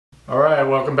Alright,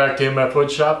 welcome back to MF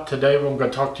Woodshop. Today I'm going to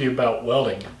talk to you about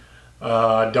welding.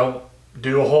 I don't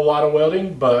do a whole lot of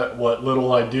welding, but what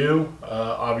little I do,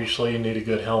 obviously you need a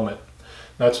good helmet.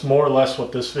 That's more or less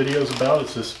what this video is about,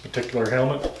 is this particular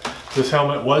helmet. This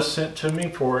helmet was sent to me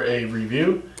for a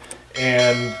review,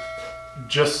 and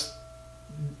just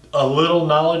a little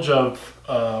knowledge of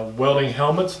welding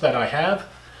helmets that I have.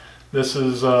 This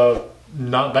is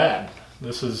not bad.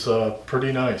 This is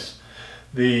pretty nice.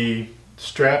 The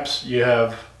straps you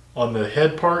have on the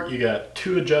head part, you got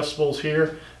two adjustables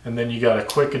here, and then you got a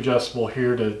quick adjustable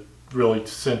here to really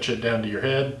cinch it down to your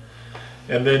head.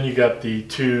 And then you got the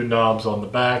two knobs on the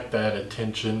back that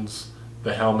attentions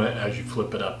the helmet as you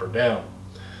flip it up or down.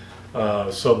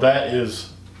 So that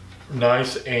is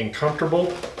nice and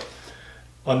comfortable.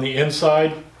 On the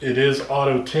inside, it is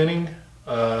auto tinning.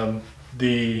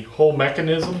 The whole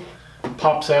mechanism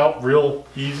pops out real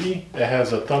easy. It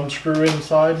has a thumb screw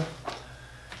inside,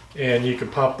 and you can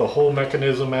pop the whole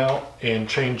mechanism out and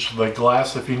change the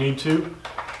glass if you need to,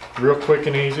 real quick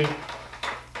and easy.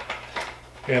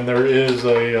 And there is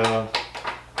a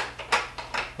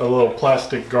little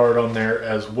plastic guard on there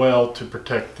as well to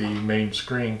protect the main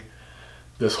screen.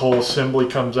 This whole assembly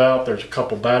comes out. There's a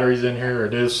couple batteries in here.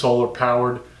 It is solar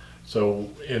powered, so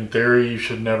in theory you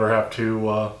should never have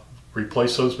to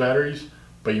replace those batteries,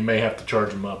 but you may have to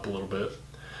charge them up a little bit.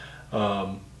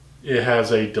 It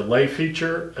has a delay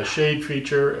feature, a shade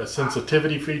feature, a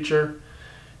sensitivity feature.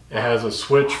 It has a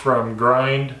switch from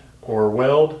grind or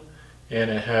weld, and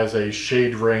it has a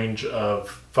shade range of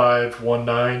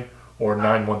 519 or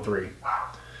 913.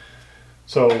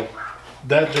 So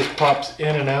that just pops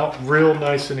in and out real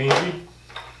nice and easy.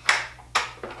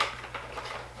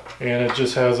 And it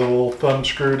just has a little thumb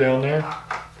screw down there.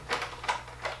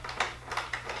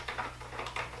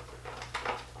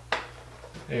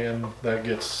 And that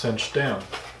gets cinched down.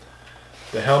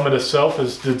 The helmet itself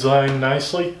is designed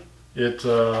nicely. It's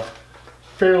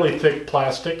fairly thick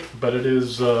plastic, but it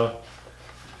is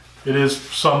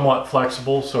somewhat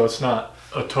flexible, so it's not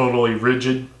a totally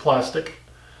rigid plastic.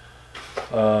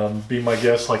 Be my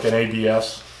guess, like an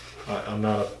ABS. I'm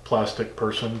not a plastic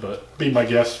person, but be my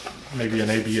guess, maybe an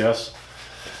ABS.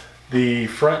 The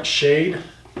front shade,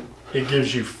 it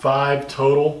gives you 5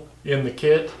 total in the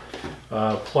kit.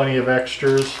 Plenty of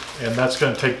extras, and that's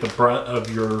going to take the brunt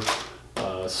of your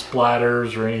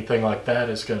splatters or anything like that.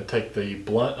 It's going to take the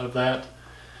blunt of that.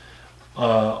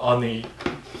 On the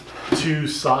two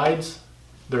sides,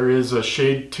 there is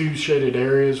two shaded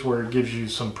areas where it gives you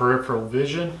some peripheral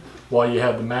vision while you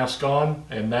have the mask on,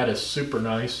 and that is super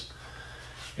nice.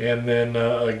 And then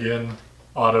again,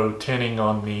 auto tinning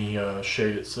on the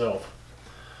shade itself.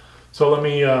 So let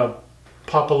me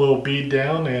pop a little bead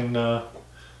down and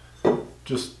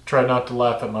just try not to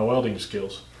laugh at my welding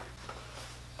skills.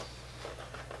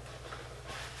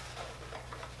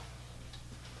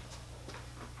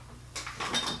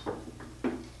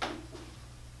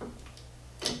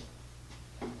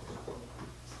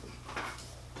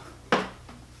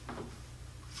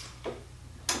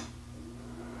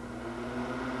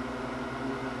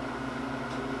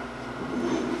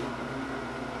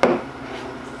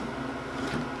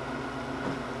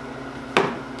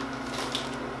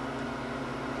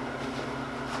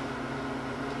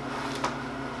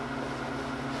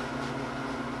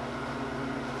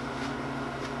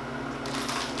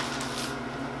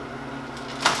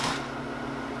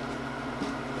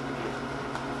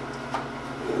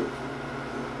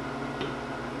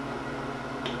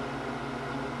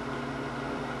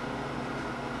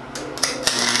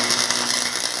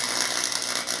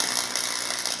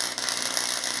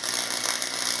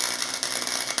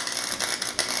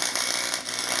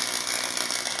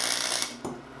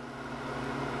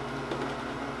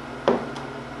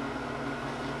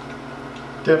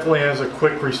 Definitely has a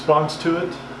quick response to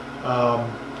it.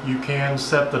 You can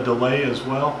set the delay as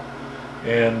well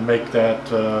and make that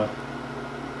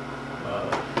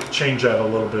change that a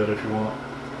little bit if you want.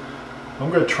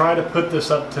 I'm going to try to put this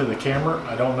up to the camera.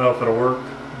 I don't know if it'll work,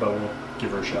 but we'll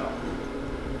give her a shot.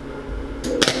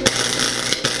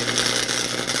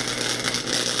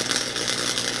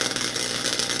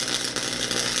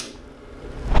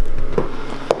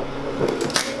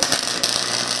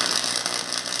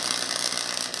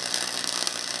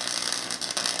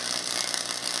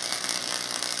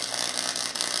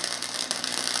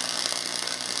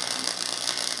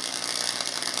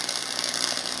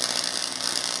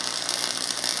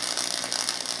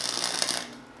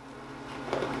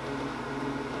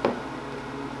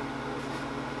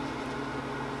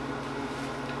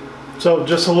 So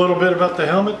just a little bit about the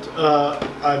helmet.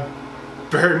 I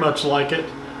very much like it,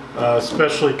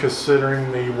 especially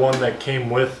considering the one that came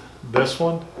with This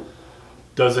one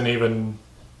doesn't even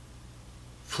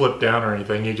flip down or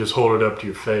anything. You just hold it up to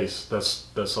your face.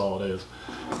 That's all it is.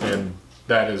 And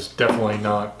that is definitely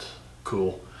not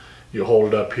cool. You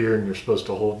hold it up here and you're supposed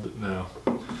to hold it now.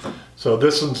 So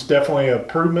this one's definitely an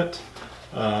improvement.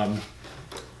 I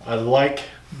like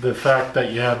the fact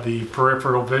that you have the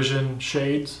peripheral vision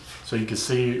shades so you can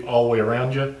see all the way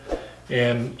around you.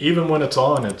 And even when it's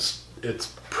on, it's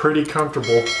pretty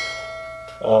comfortable.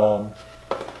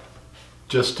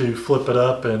 Just to flip it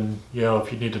up, and you know,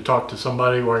 if you need to talk to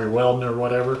somebody while you're welding or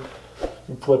whatever,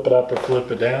 you flip it up or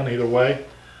flip it down, either way.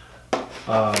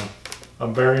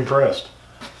 I'm very impressed.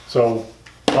 So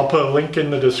I'll put a link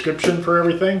in the description for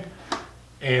everything,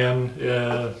 and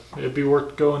it'd be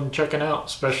worth going and checking out,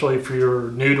 especially if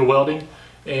you're new to welding,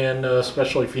 and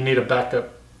especially if you need a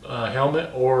backup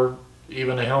helmet or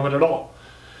even a helmet at all.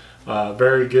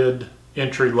 Very good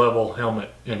entry-level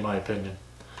helmet in my opinion.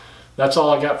 That's all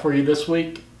I got for you this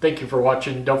week. Thank you for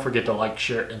watching. Don't forget to like,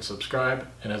 share, and subscribe.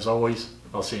 And as always,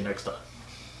 I'll see you next time.